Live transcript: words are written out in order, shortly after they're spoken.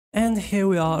And here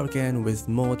we are again with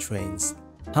more trains.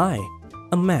 Hi,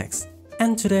 I'm Max,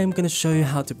 and today I'm gonna show you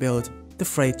how to build the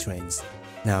freight trains.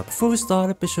 Now before we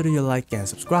start, be sure to like and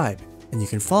subscribe, and you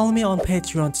can follow me on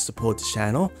Patreon to support the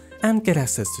channel and get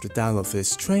access to the download for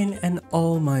this train and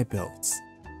all my builds.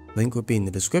 Link will be in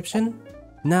the description.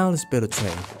 Now let's build a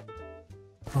train.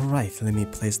 Alright, let me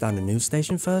place down the new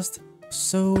station first,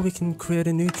 so we can create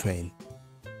a new train.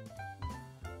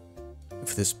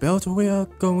 For this build, we are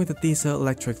going with a diesel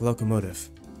electric locomotive,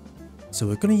 so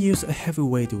we're going to use a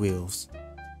heavyweight wheels.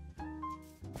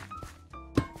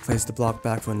 Place the block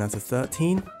back for another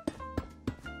 13.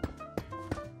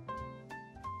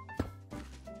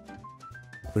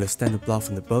 We'll extend the block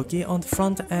from the bogie on the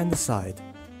front and the side,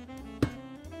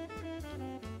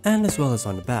 and as well as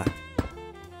on the back.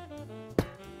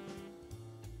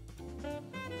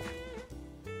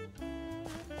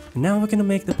 Now we're going to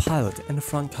make the pilot and the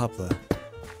front coupler.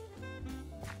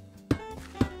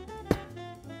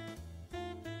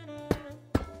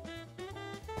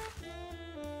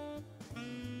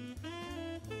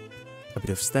 A bit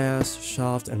of stairs,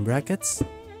 shaft and brackets.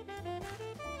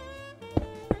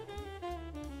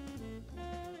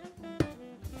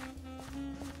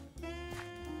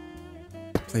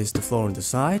 Place the floor on the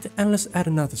side and let's add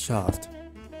another shaft.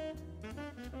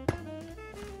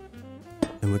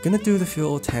 And we're gonna do the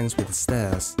fuel tanks with the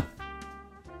stairs.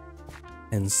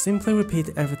 And simply repeat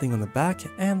everything on the back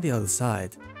and the other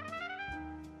side.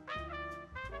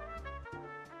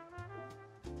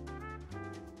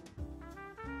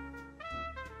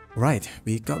 Right,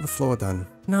 we got the floor done.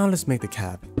 Now let's make the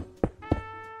cab.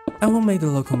 I will make the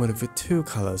locomotive with two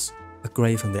colors, a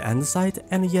grey from the andesite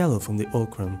and a yellow from the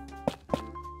ochre.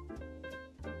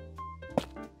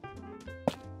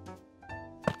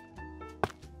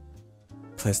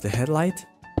 Place the headlight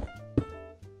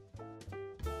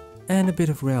and a bit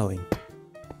of railing.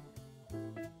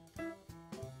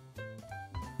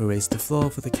 We raise the floor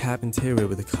for the cab interior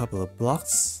with a couple of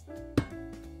blocks.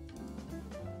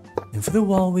 And for the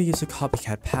wall we use the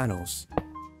copycat panels.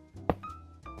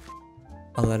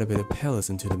 I'll add a bit of pillars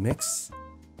into the mix.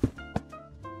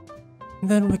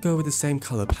 And then we go with the same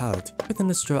color palette with an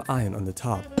extra iron on the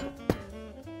top.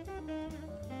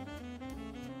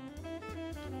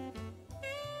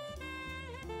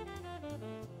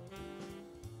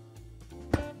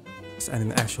 Let's add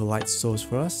an actual light source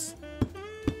for us.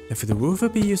 And for the roof we'll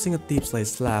be using a deep slate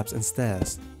slabs and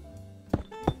stairs.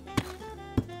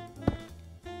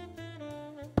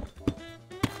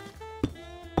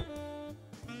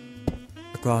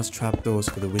 Glass trapdoors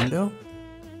for the window.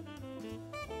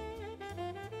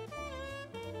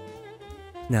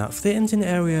 Now for the engine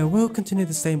area, we'll continue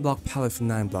the same block palette from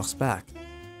 9 blocks back.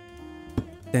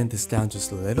 Then this down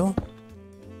just a little.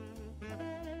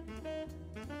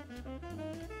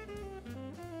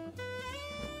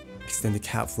 Extend the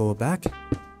cab floor back.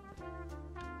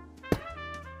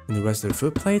 And the rest of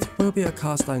the footplate will be a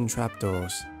cast iron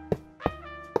trapdoors.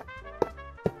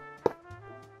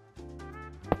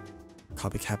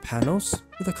 Copycat panels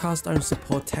with a cast iron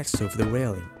support texture for the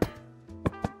railing.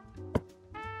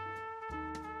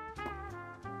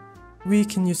 We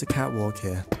can use a catwalk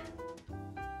here.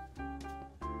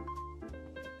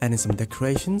 Adding some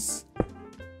decorations.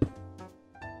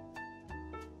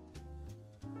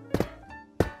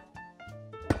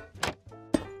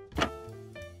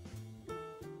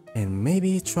 And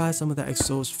maybe try some of that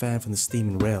exhaust fan from the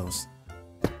steaming rails.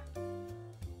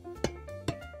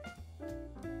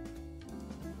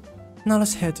 Now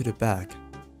let's head to the back.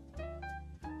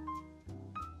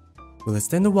 We'll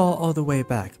extend the wall all the way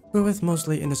back, but with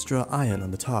mostly industrial iron on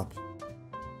the top.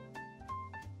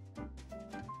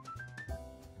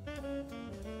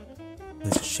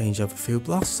 Let's change up a few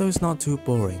blocks so it's not too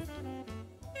boring.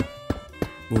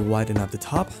 We'll widen up the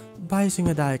top by using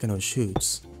a diagonal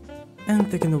chutes, and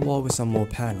thicken the wall with some more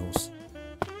panels.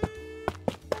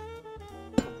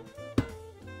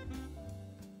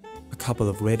 A couple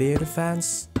of radiator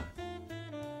fans.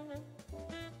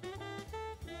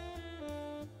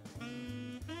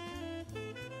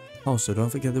 Also, don't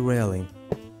forget the railing.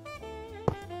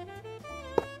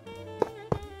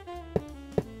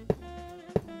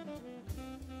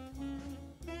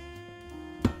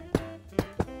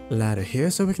 Ladder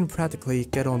here so we can practically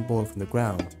get on board from the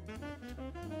ground.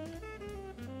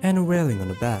 And a railing on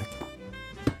the back.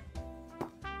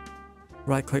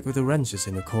 Right click with the wrenches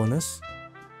in the corners.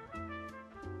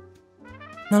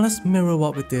 Now let's mirror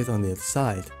what we did on the other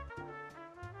side.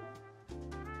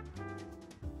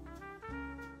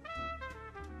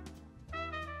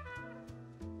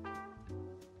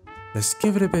 Let's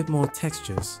give it a bit more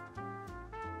textures.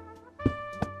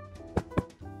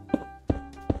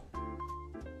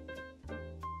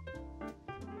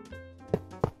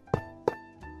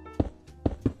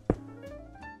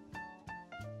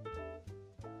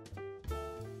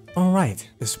 Alright,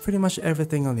 that's pretty much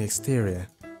everything on the exterior.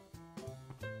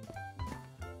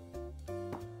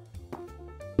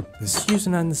 Let's use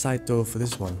an underside door for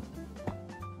this one.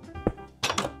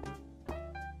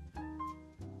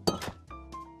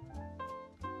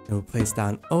 And we'll place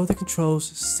down all the controls,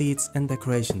 seats and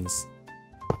decorations.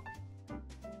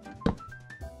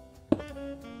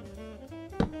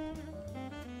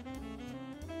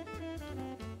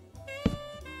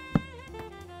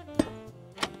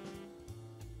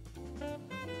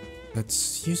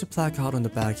 Let's use a placard on the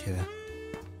back here,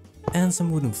 and some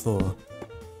wooden floor.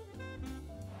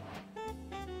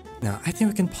 Now I think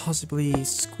we can possibly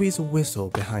squeeze a whistle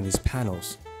behind these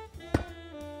panels.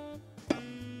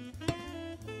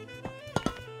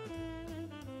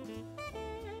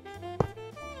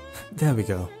 There we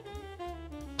go.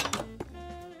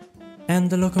 And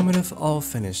the locomotive all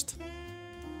finished.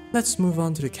 Let's move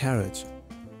on to the carriage.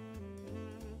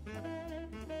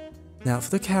 Now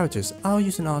for the carriages, I'll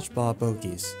use an arch bar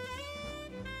bogies.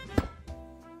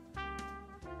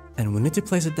 And we need to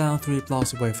place it down 3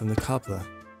 blocks away from the coupler.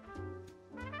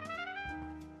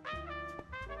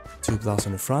 2 blocks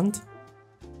on the front,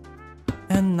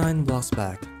 and 9 blocks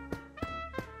back.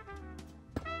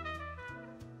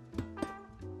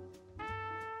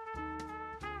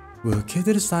 We'll keep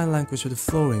the design language of the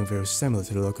flooring very similar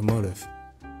to the locomotive,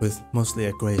 with mostly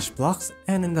a greyish blocks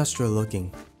and industrial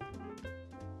looking.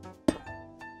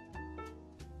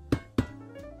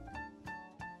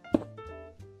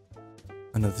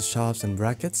 Under the shafts and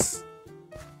brackets,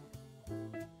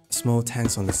 small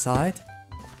tanks on the side,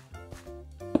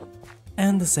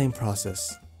 and the same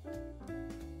process.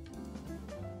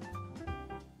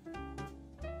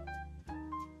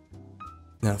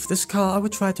 Now for this car, I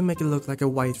would try to make it look like a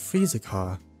white freezer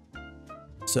car,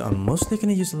 so I'm mostly going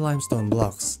to use the limestone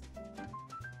blocks.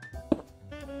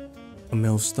 A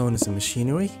millstone is the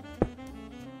machinery.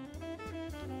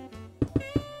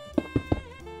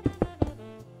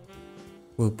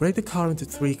 We'll break the car into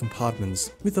 3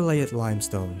 compartments with the layered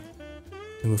limestone,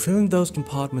 and we'll fill in those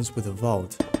compartments with a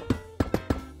vault.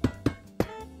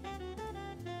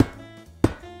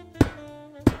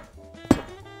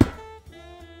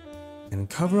 And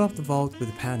cover up the vault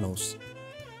with the panels,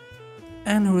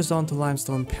 and a horizontal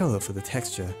limestone pillar for the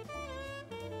texture.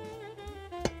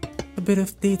 A bit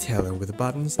of detailing with the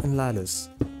buttons and ladders.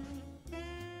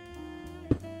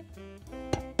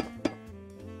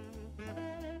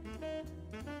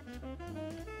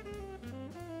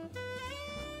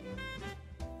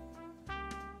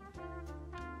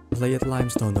 Layered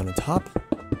limestone on the top,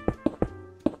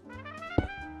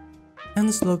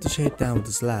 and slope the shape down with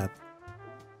the slab.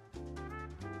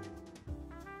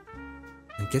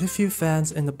 And get a few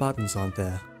fans and the buttons on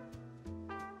there.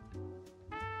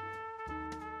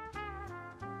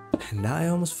 And now I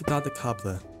almost forgot the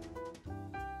coupler.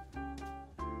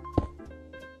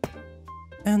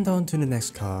 And on to the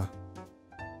next car.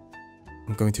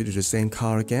 I'm going to do the same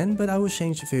car again, but I will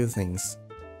change a few things.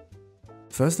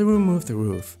 First, we'll remove the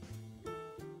roof.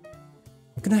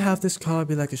 I'm gonna have this car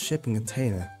be like a shipping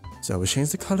container, so I will change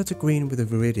the color to green with a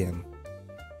viridium.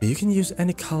 But you can use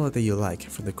any color that you like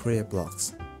from the career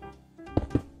blocks.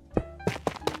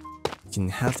 You can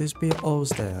have this be all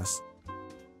stairs.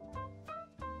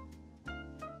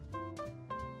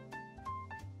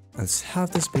 Let's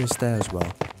have this be a stair as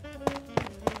well.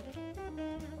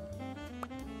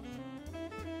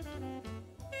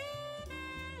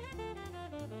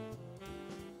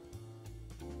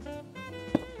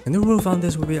 And the roof on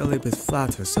this will be a little bit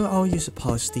flatter, so I'll use a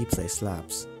polished deep slate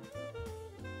slabs.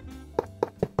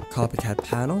 Copycat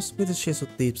panels with a chiseled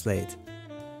deep slate.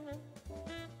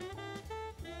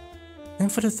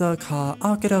 And for the third car,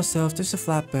 I'll get ourselves just a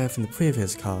flatbed from the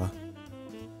previous car.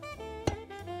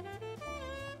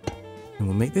 And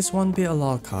we'll make this one be a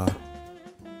log car.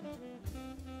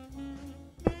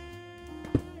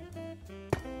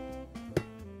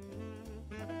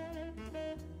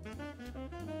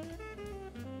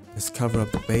 Let's cover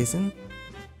up the basin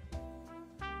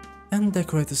and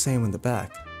decorate the same on the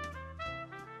back.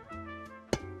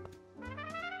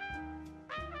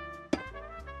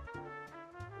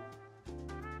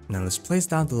 Now let's place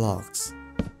down the logs.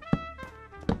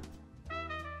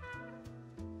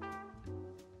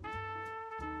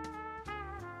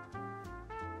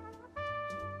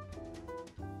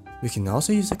 We can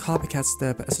also use the copycat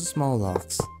step as a small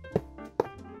logs.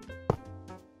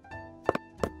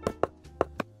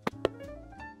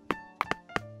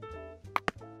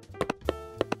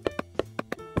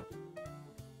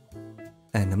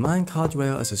 And the minecart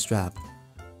rail as a strap.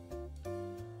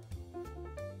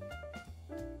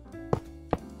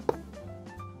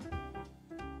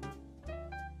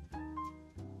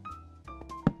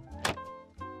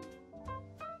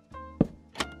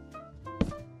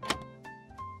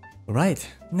 Alright,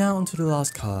 now onto the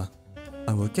last car.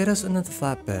 I will get us another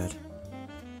flatbed.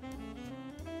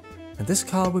 And this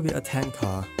car will be a tank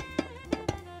car.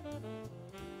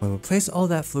 When we place all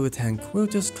that fluid tank, we'll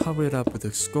just cover it up with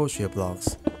the scotia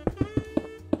blocks.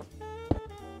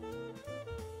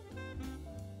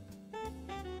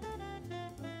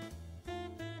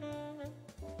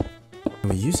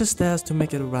 And we use the stairs to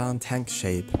make it a round tank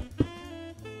shape.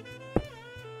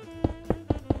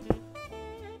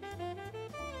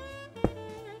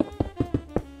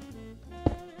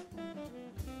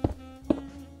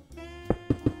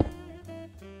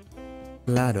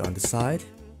 Ladder on the side,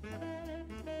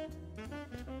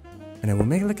 and then we'll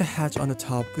make like a hatch on the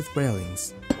top with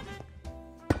railings.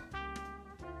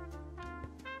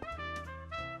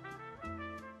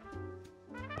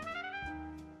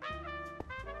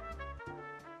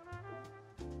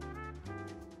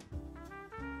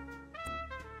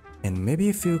 And maybe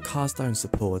a few cast iron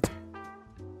support.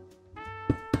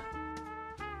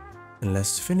 And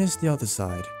let's finish the other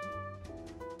side.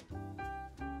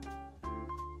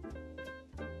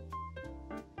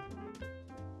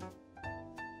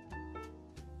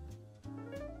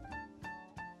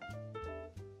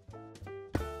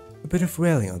 A bit of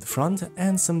railing on the front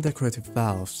and some decorative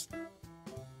valves.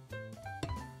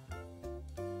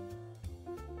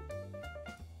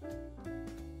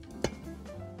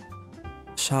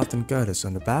 Shaft and girders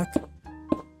on the back.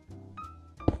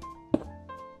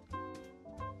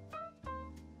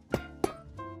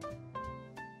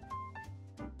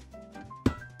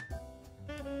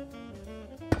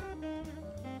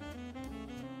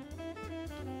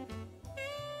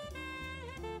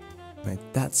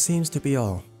 Right, that seems to be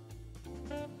all.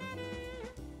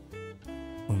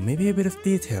 Or maybe a bit of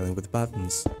detailing with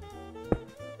buttons.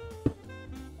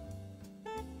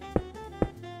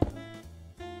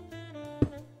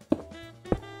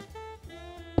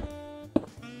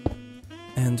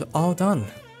 And all done.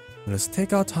 Let's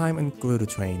take our time and glue the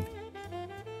train.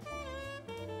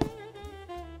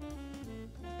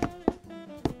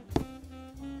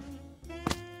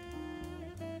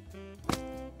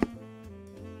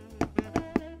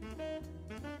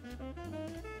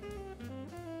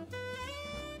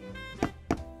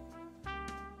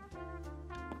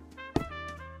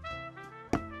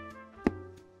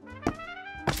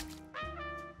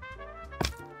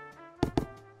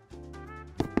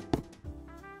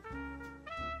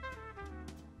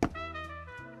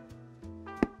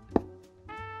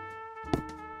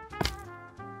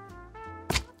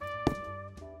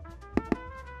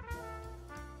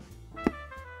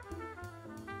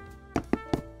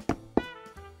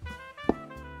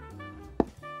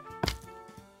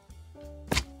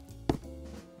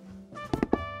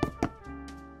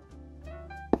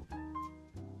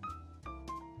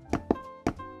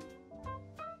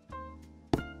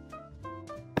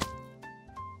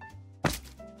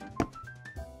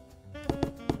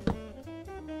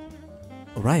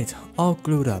 Alright, all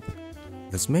glued up.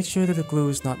 Let's make sure that the glue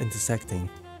is not intersecting.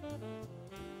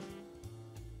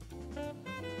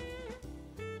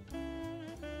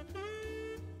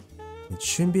 It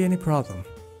shouldn't be any problem.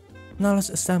 Now let's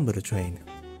assemble the train.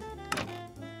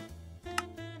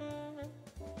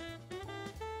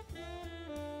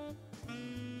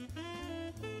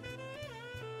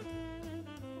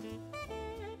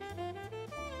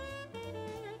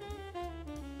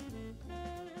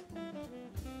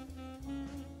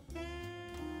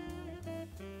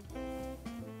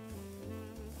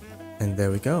 And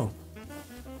there we go.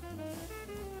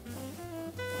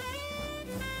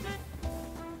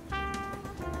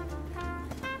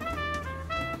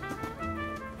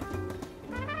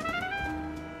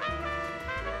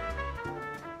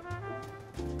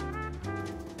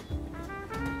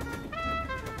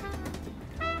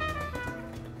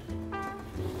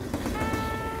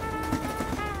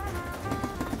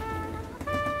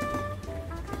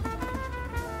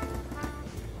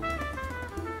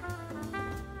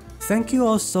 Thank you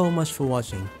all so much for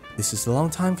watching. This is a long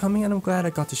time coming and I'm glad I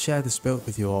got to share this build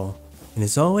with you all. And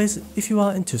as always, if you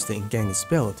are interested in getting this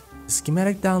build, the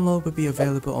schematic download will be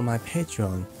available on my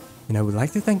Patreon. And I would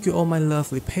like to thank you all my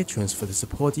lovely patrons for the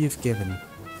support you've given.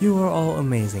 You are all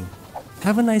amazing.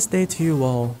 Have a nice day to you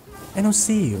all, and I'll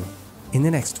see you in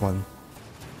the next one.